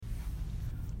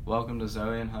Welcome to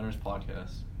Zoe and Hunter's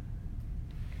podcast.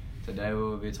 Today we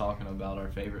will be talking about our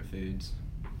favorite foods.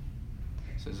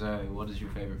 So Zoe, what is your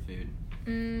favorite food?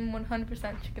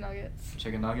 100% chicken nuggets.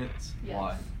 Chicken nuggets? Yes.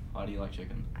 Why? Why do you like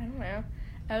chicken? I don't know.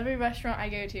 Every restaurant I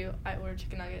go to, I order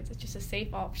chicken nuggets. It's just a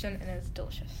safe option and it's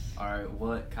delicious. Alright,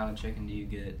 what kind of chicken do you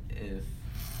get if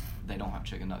they don't have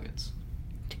chicken nuggets?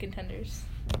 Chicken tenders.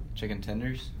 Chicken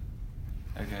tenders?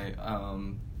 Okay,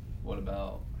 what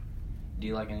about, do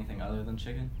you like anything other than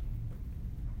chicken?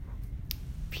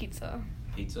 Pizza.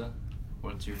 Pizza?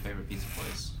 What's your favorite pizza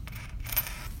place?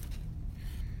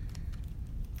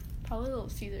 Probably Little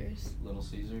Caesars. Little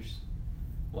Caesars?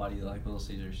 Why do you like Little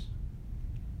Caesars?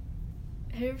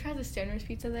 Have you ever tried the Stoner's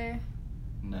pizza there?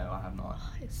 No, I have not.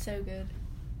 It's so good.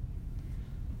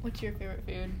 What's your favorite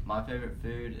food? My favorite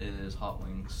food is hot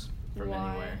wings from Why?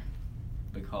 anywhere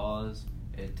because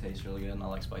it tastes really good and I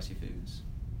like spicy foods.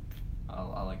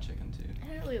 I like chicken too.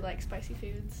 I don't really like spicy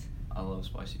foods. I love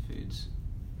spicy foods.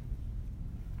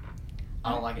 I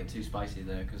don't like it too spicy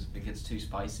though, because if it gets too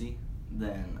spicy,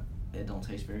 then it don't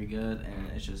taste very good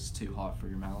and it's just too hot for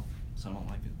your mouth, so I don't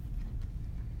like it.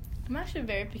 I'm actually a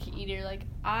very picky eater. Like,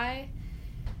 I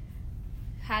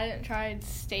hadn't tried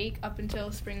steak up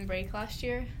until spring break last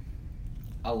year.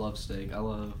 I love steak. I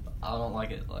don't like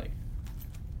it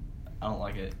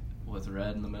with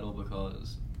red in the middle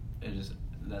because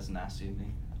that's nasty to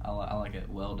me. I like it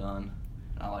well done,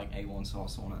 and I like A1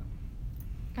 sauce on it.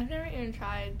 I've never even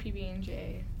tried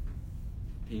PB&J.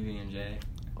 PB&J?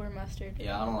 Or mustard.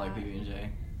 Yeah, I don't like PB&J.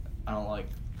 I don't like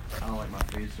my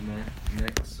foods to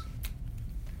mix.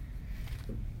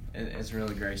 It's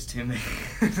really gross to me.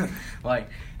 Like,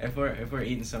 if we're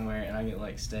eating somewhere and I get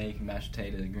like steak, mashed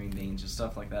potatoes, green beans, just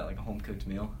stuff like that, like a home cooked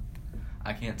meal,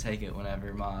 I can't take it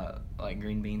whenever my like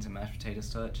green beans and mashed potatoes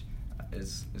touch.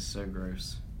 It's so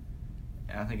gross.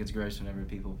 And I think it's gross whenever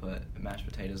people put mashed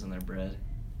potatoes in their bread.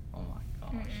 Oh my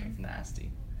gosh, That's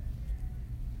nasty.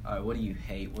 Alright, what do you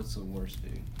hate? What's the worst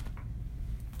food?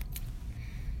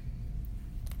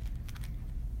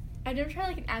 I've never tried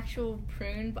like an actual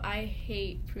prune, but I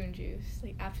hate prune juice.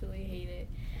 Like, absolutely hate it.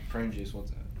 Prune juice,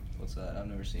 what's that? I've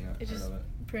never seen it. It's Heard just of it.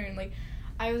 prune. Like,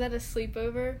 I was at a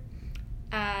sleepover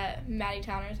at Maddie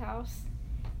Towner's house,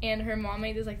 and her mom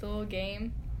made this like little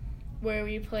game where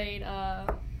we played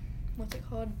what's it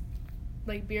called?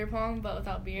 Like beer pong, but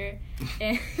without beer.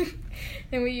 And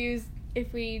then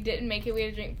if we didn't make it, we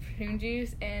had to drink prune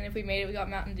juice, and if we made it, we got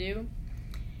Mountain Dew.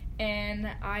 And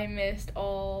I missed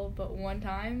all but one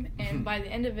time, and by the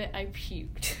end of it, I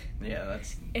puked. Yeah,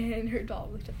 that's... And her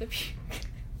dog looked at the puke.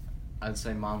 I'd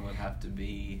say mine would have to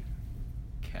be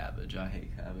cabbage. I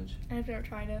hate cabbage. I've never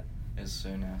tried it. It's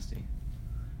so nasty.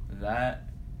 That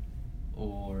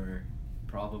or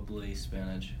probably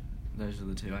spinach. Those are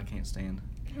the two I can't stand.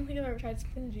 I don't think I've ever tried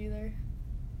spinach either.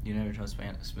 You never tried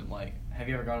spinach? Like, have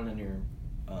you ever gotten it in your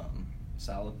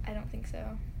salad? I don't think so.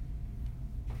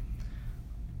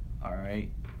 Alright.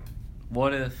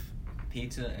 What if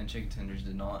pizza and chicken tenders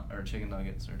or chicken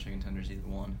nuggets or chicken tenders, either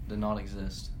one, did not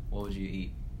exist? What would you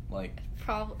eat? Like,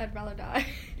 I'd rather die.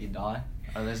 You'd die?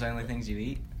 Are those the only things you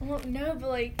eat? Well, no, but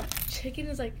like, chicken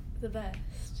is like the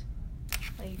best.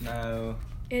 Like, No.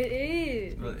 it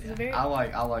is. But It's very, I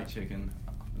like chicken.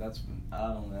 I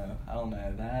don't know.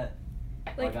 That,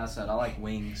 like I said, I like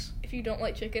wings. if you don't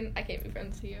like chicken, I can't be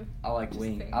friends with you. I like Just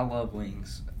wings. think. I love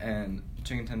wings. And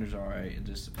chicken tenders are alright. It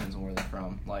just depends on where they're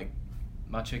from. Like,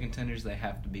 my chicken tenders, they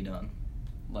have to be done.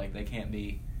 Like, they can't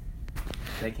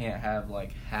have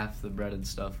like half the breaded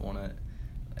stuff on it.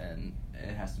 And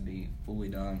it has to be fully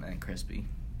done and crispy.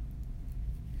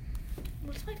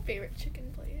 What's my favorite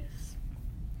chicken place?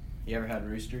 You ever had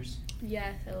Roosters?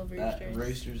 Yes, I love Roosters.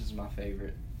 Roosters is my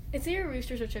favorite. It's either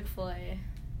Roosters or Chick-fil-A.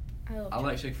 I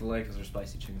like Chick-fil-A because their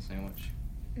spicy chicken sandwich.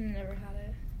 Never had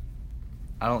it.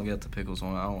 I don't get the pickles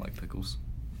on it. I don't like pickles.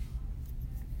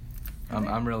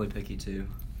 I'm really picky too.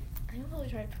 I only really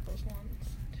tried pickles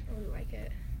once. I didn't really like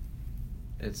it.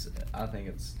 I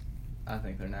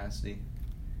think they're nasty.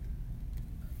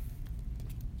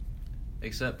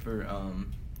 Except for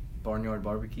Barnyard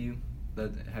Barbecue.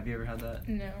 Have you ever had that?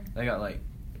 No. They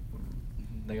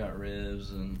got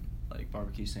ribs and like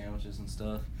barbecue sandwiches and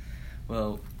stuff.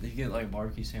 Well, you get like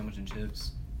barbecue sandwich and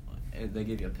chips. They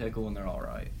give you a pickle and they're all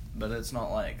right, but it's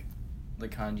not like the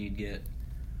kind you'd get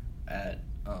at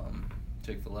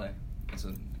Chick-fil-A. It's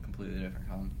a completely different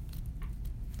kind.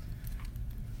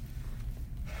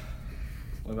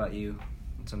 What about you?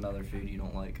 What's another food you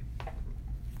don't like?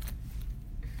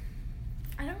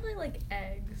 I don't really like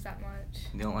eggs that much.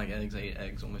 You don't like eggs? I eat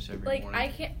eggs almost every Like,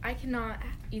 morning. I cannot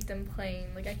eat them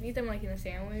plain. Like, I can eat them like in a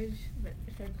sandwich, but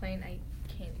if they're plain, I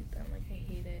can't eat them. Like, I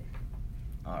hate it.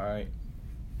 All right.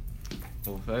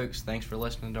 Well, folks, thanks for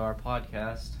listening to our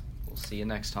podcast. We'll see you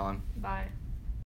next time. Bye.